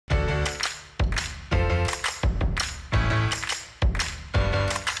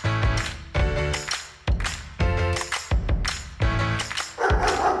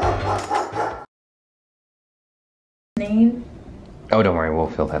name? Oh, don't worry, we'll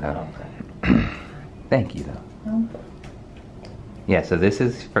fill that out. Okay. Thank you, though. No. Yeah, so this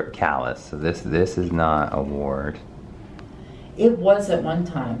is for Callus. So this is not a wart. It was at one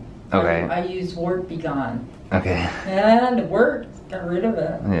time. Okay. I used Wart Be Gone. Okay. And it worked. Got rid of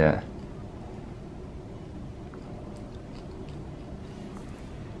it. Yeah.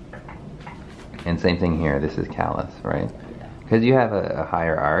 And same thing here. This is Callus, right? Because you have a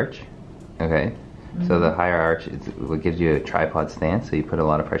higher arch. Okay. Mm-hmm. So the higher arch is what gives you a tripod stance. So you put a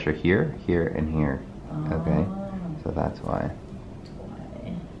lot of pressure here, here, and here. Okay. So that's why.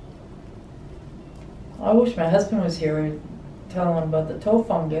 I wish my husband was here. We'd tell him about the toe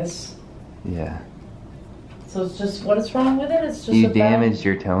fungus. Yeah. So it's just, what is wrong with it? It's just you damaged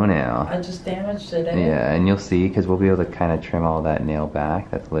your toenail. I just damaged it, eh? Yeah, and you'll see, because we'll be able to kind of trim all that nail back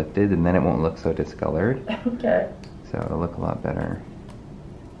that's lifted, and then it won't look so discolored. Okay. So it'll look a lot better.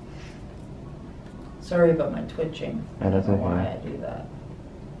 Sorry about my twitching. I don't know why I do that.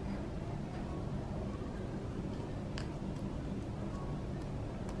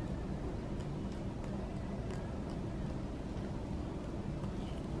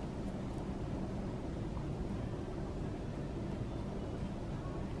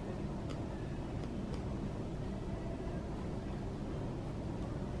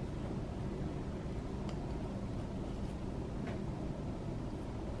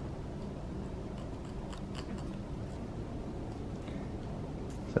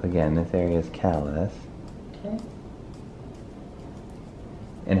 So again, this area is callus. Okay.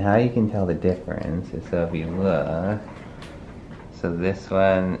 And how you can tell the difference is, so if you look, so this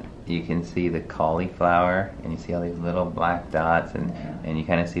one, you can see the cauliflower, and you see all these little black dots, and you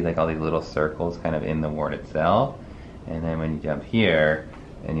kind of see like all these little circles kind of in the wart itself. And then when you jump here,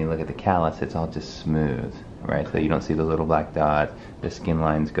 and you look at the callus, it's all just smooth, right? So you don't see the little black dots, the skin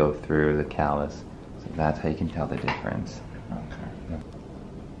lines go through the callus. So that's how you can tell the difference.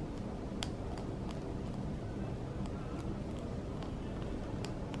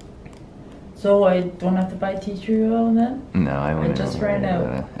 So I don't have to buy tea tree oil then? No, I wouldn't. I just ran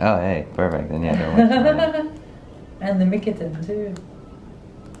out. Oh, hey, perfect. Then yeah, don't waste money. And the Micotin too.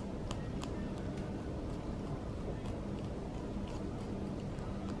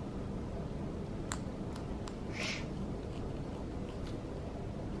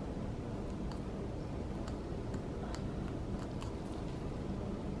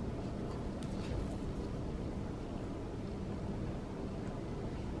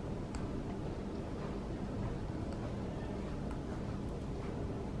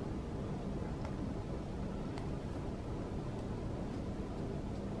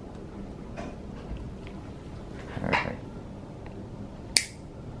 Perfect.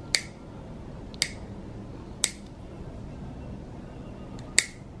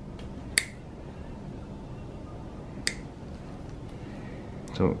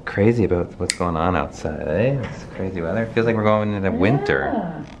 So crazy about what's going on outside, eh? It's crazy weather. It feels like we're going into winter.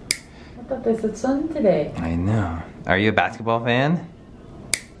 I thought they said sun today. I know. Are you a basketball fan?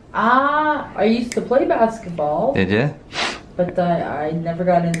 I used to play basketball. Did you? But I never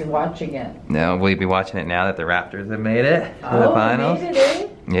got into watching it. No, will you be watching it now that the Raptors have made it to the finals? They made it,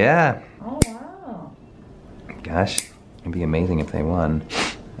 eh? Yeah. Oh, wow. Gosh, it'd be amazing if they won.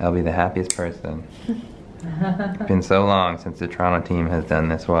 I'll be the happiest person. It's been so long since the Toronto team has done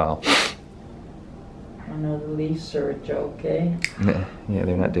this well. I know the Leafs are a joke, eh? Yeah,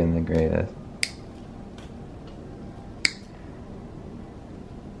 they're not doing the greatest.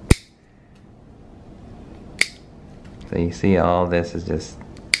 So you see all this is just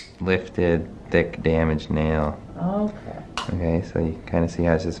lifted, thick, damaged nail. Okay. Okay, so you kind of see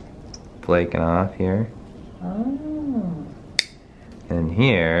how it's just flaking off here. Oh. And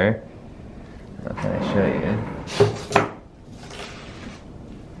here, how can I show you?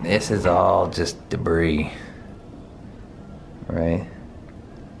 This is all just debris, right?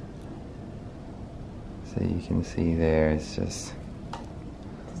 So you can see there, it's just...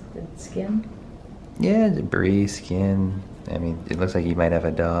 The skin? Yeah, debris, skin. I mean, it looks like you might have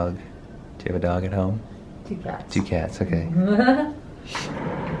a dog. Do you have a dog at home? 2 cats. 2 cats, okay.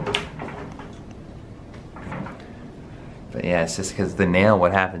 But yeah, it's just because the nail,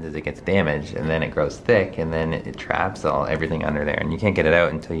 what happens is it gets damaged and then it grows thick and then it traps everything under there, and you can't get it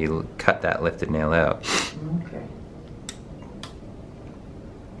out until you cut that lifted nail out. Okay.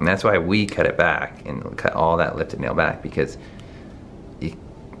 And that's why we cut it back and cut all that lifted nail back, because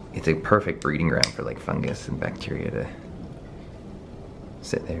it's a perfect breeding ground for like fungus and bacteria to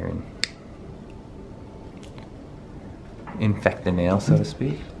sit there and infect the nail, so to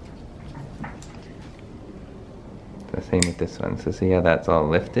speak. The same with this one. So see how that's all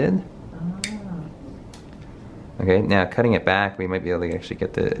lifted? Ah. Okay, now cutting it back, we might be able to actually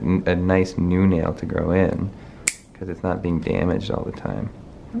get a nice new nail to grow in because it's not being damaged all the time.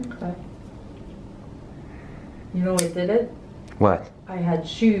 Okay. You know what did it? What? I had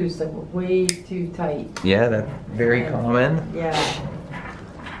shoes that were way too tight. Yeah, that's very common. Yeah.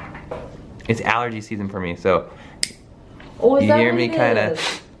 It's allergy season for me, so Oh, is you that hear what me it kind of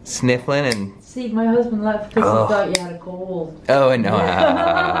is? sniffling and... See, my husband left because he thought you had a cold. Oh, no.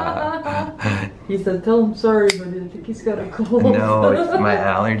 He said, tell him sorry, but I think he's got a cold. No, it's my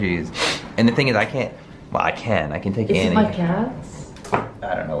allergies. And the thing is, I can't... Well, I can take Is any... it my cat's?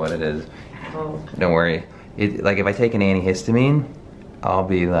 I don't know what it is. Oh, okay. Don't worry. Like, if I take an antihistamine, I'll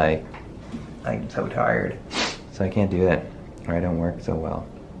be like, I'm so tired. So I can't do it. Or I don't work so well.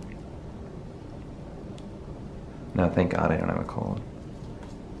 No, thank God I don't have a cold.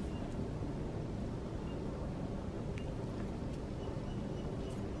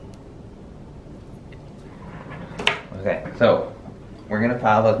 Okay, so we're gonna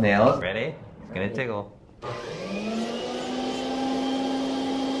file those nails. Ready? It's gonna tickle.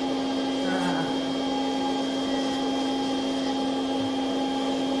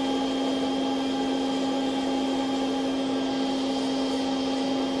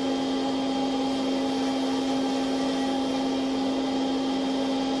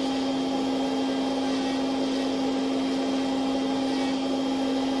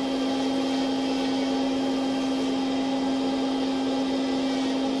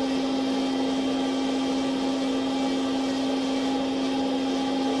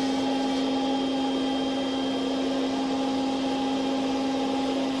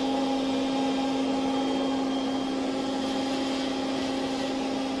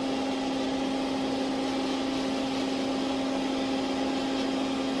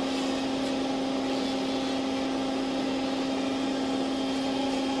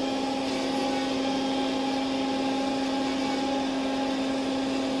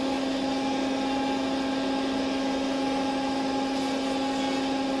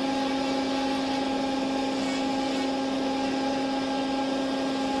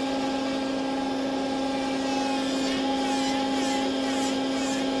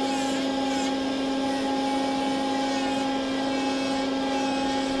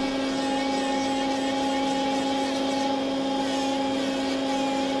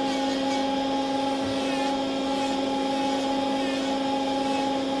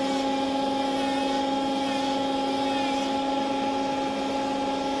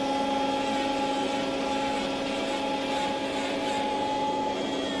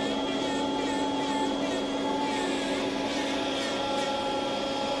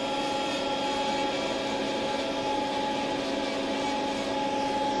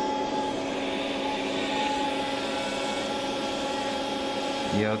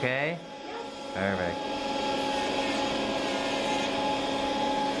 You okay? Yeah. Perfect.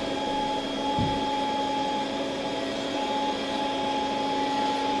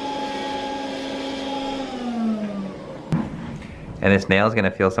 And this nail's gonna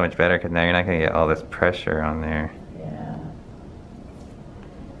feel so much better because now you're not gonna get all this pressure on there. Yeah.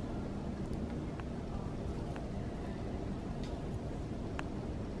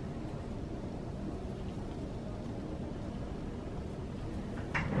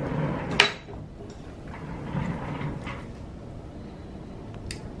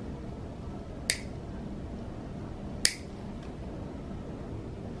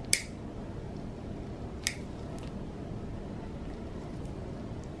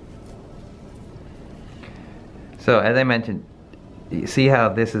 So as I mentioned, you see how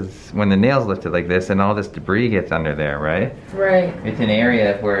this is, when the nail's lifted like this and all this debris gets under there, right? Right. It's an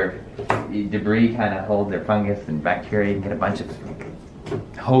area where debris kind of holds their fungus and bacteria. You can get a bunch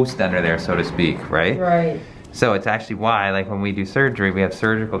of host under there, so to speak, right? Right. So it's actually why, like when we do surgery, we have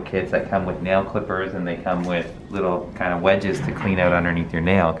surgical kits that come with nail clippers and they come with little kind of wedges to clean out underneath your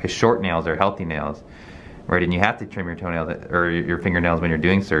nail, because short nails are healthy nails. Right, and you have to trim your toenails or your fingernails when you're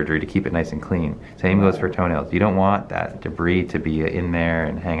doing surgery to keep it nice and clean. Same goes for toenails. You don't want that debris to be in there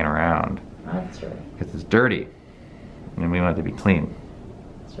and hanging around. That's right. Because it's dirty, and we want it to be clean.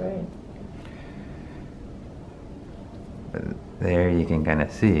 That's right. But there you can kind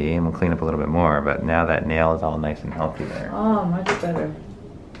of see, and we'll clean up a little bit more, but now that nail is all nice and healthy there. Oh, much better.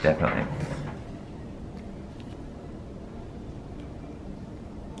 Definitely.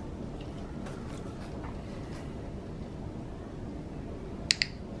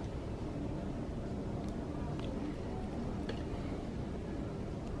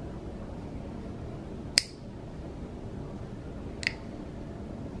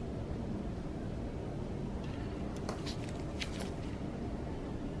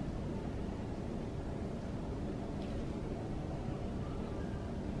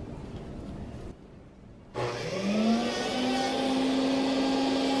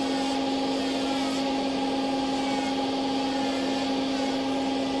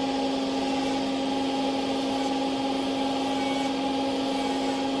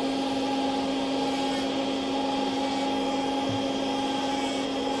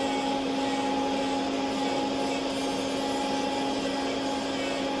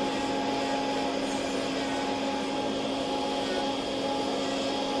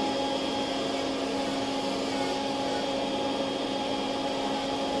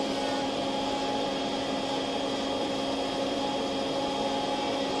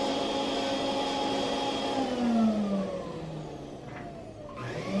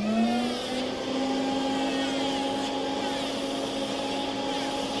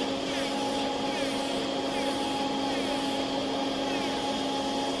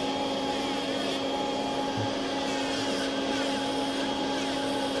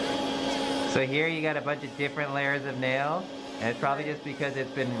 So here you got a bunch of different layers of nail, and it's probably just because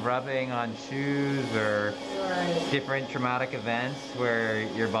it's been rubbing on shoes or different traumatic events where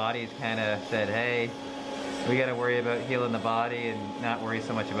your body's kind of said, hey, we got to worry about healing the body and not worry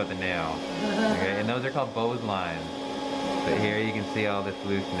so much about the nail. Okay, and those are called Bowes lines. But here you can see all this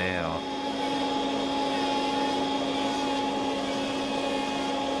loose nail.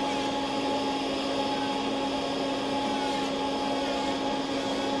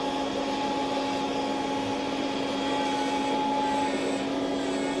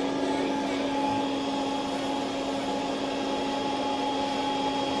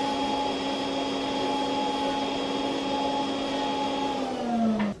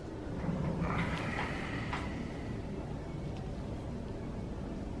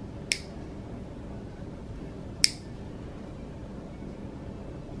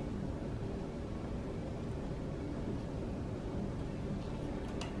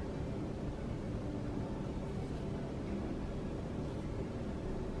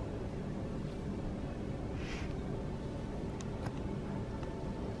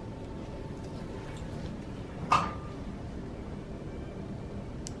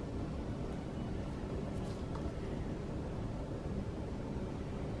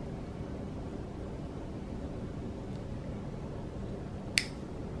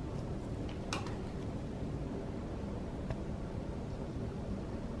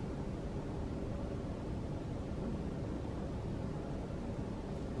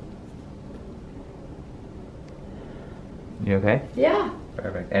 You okay? Yeah.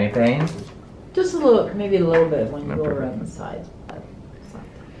 Perfect. Any pain? Just a little, maybe a little bit when you go Perfect. around the side.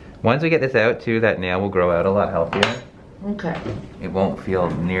 Once we get this out too, that nail will grow out a lot healthier. Okay. It won't feel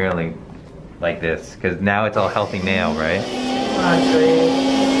nearly like this, because now it's all healthy nail, right? Ah, great.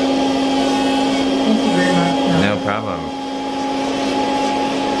 Thank you very much. No problem.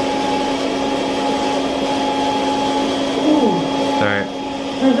 Ooh. Sorry.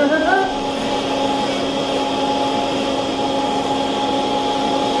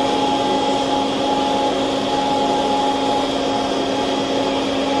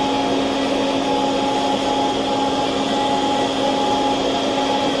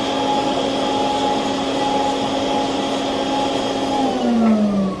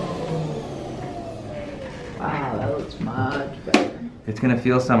 Wow, that looks much better. It's gonna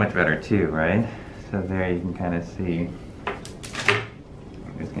feel so much better too, right? So there you can kind of see.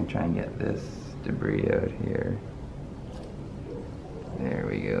 I'm just gonna try and get this debris out here. There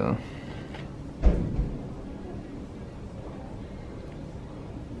we go.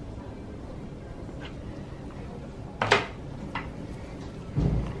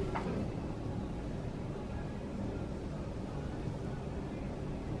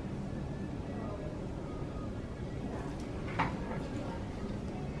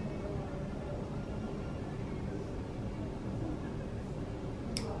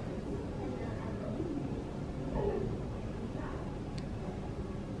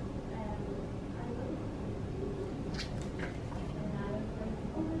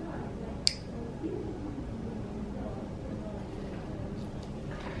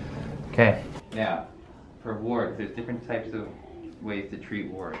 Okay. Now, for warts, there's different types of ways to treat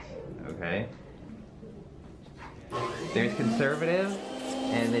warts, okay? There's conservative,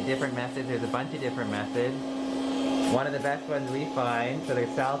 and the different methods, there's a bunch of different methods. One of the best ones we find, so there's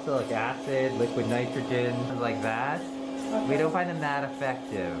salicylic acid, liquid nitrogen, things like that. Okay. We don't find them that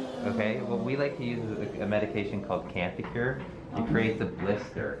effective, okay? What we like to use is a medication called Canticure. It creates a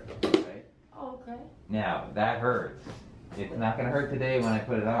blister, okay? Oh, okay. Now, that hurts. It's not going to hurt today when I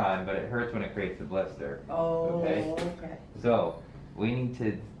put it on, but it hurts when it creates the blister. Oh, okay? Okay. So, we need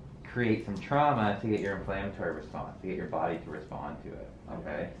to create some trauma to get your inflammatory response, to get your body to respond to it,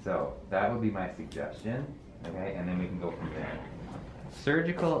 okay? So, that would be my suggestion, okay? And then we can go from there.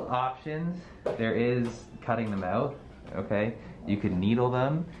 Surgical options, there is cutting them out, okay? You could needle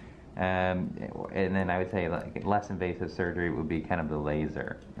them, and then I would say like less invasive surgery would be kind of the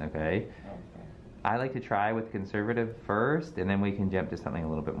laser, okay? I like to try with conservative first, and then we can jump to something a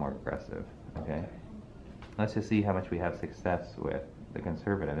little bit more aggressive, okay? Let's just see how much we have success with the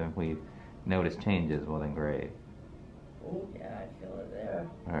conservative. If we notice changes, well then great. Oh, yeah, I feel it there.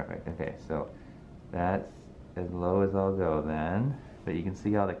 Perfect, okay, so that's as low as I'll go then, but you can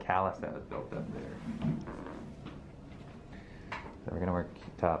see all the callus that was built up there. So we're gonna work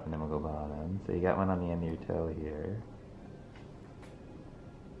top and then we'll go bottom. So you got one on the end of your toe here.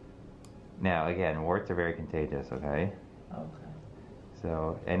 Now, again, warts are very contagious, okay? Okay.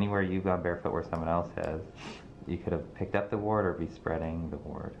 So anywhere you've gone barefoot where someone else has, you could have picked up the wart or be spreading the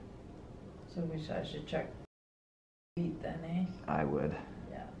wart. So I should check feet then, eh? I would.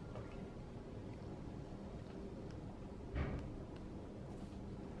 Yeah.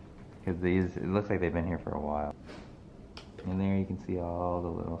 Because these, it looks like they've been here for a while. And there you can see all the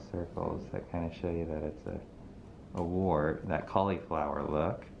little circles that kind of show you that it's a wart, that cauliflower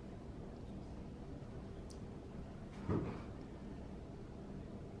look.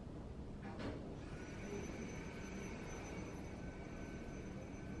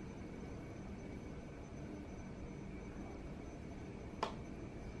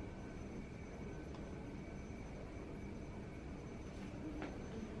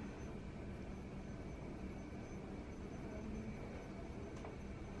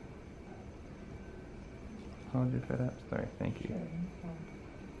 Hold your foot up. Sorry, thank you.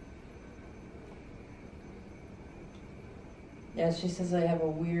 Yeah, she says I have a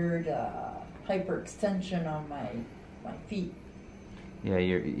weird hyperextension on my feet. Yeah,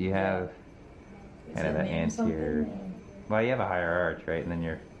 you have kind of an anterior. Well, you have a higher arch, right? And then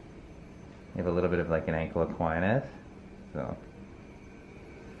you have a little bit of like an ankle equinus. So.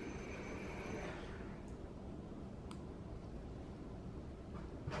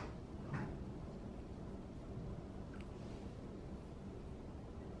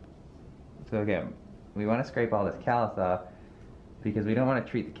 So again, we want to scrape all this callus off because we don't want to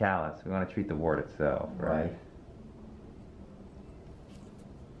treat the callus, we want to treat the wart itself, right?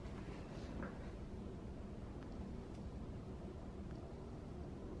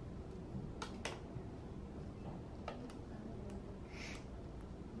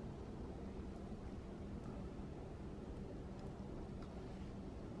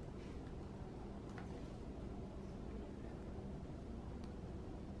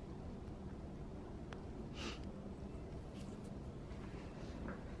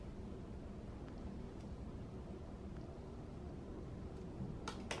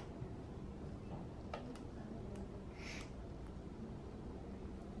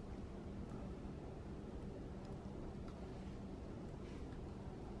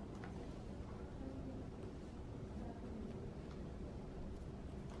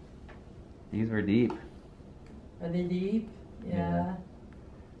 These were deep. Are they deep? Yeah.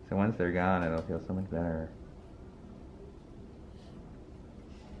 So once they're gone, it'll feel so much better.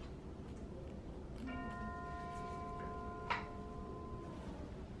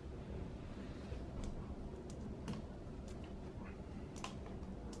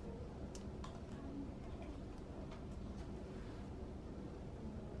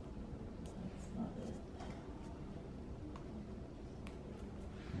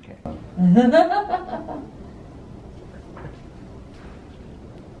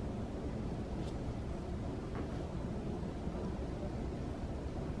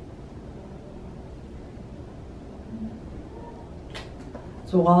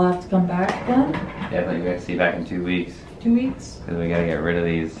 So I'll have to come back then? Yeah, but you're going to see back in 2 weeks. 2 weeks? Because we got to get rid of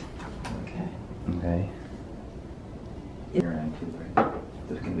these. Okay. Okay. Around too, right?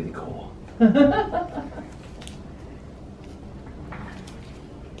 This is going to be cool.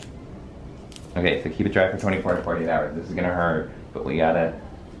 Okay, so keep it dry for 24 to 48 hours. This is going to hurt, but we got to,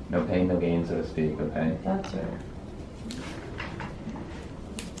 no pain, no gain, so to speak, okay? That's right.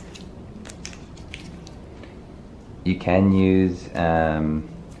 You can use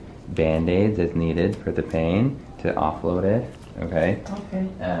Band-Aids as needed for the pain to offload it, okay? Okay.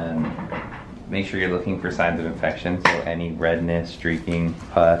 Make sure you're looking for signs of infection, so any redness, streaking,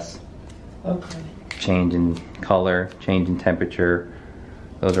 pus, Okay. change in color, change in temperature,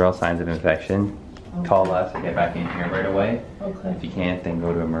 those are all signs of infection. Okay. Call us and get back in here right away. Okay. If you can't, then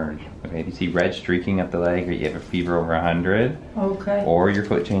go to Emerge. Okay, if you see red streaking up the leg or you have a fever over 100, Okay. or your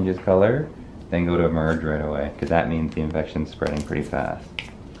foot changes color, then go to Emerge right away, because that means the infection's spreading pretty fast.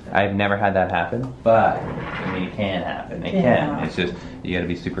 I've never had that happen, but I mean, it can happen. It Yeah. can. It's just, you gotta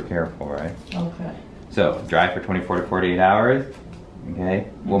be super careful, right? Okay. So, dry for 24 to 48 hours. Okay?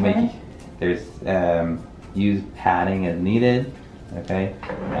 We'll Okay. make, there's, use padding as needed. Okay?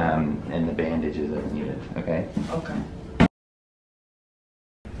 And the bandages as needed. Okay? Okay.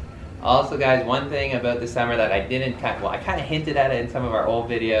 Also guys, one thing about the summer that I didn't well, I kind of hinted at it in some of our old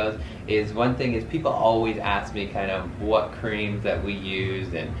videos, is one thing is people always ask me kind of what creams that we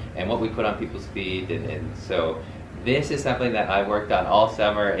use and what we put on people's feet, and so this is something that I worked on all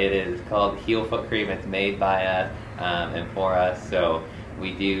summer. It is called Heel Foot Cream. It's made by us and for us, so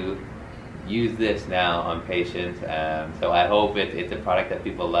we do use this now on patients, so I hope it's a product that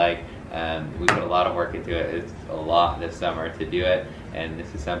people like. We put a lot of work into it. It's a lot this summer to do it, and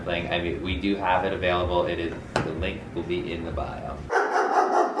this is something, I mean, we do have it available. The link will be in the bio.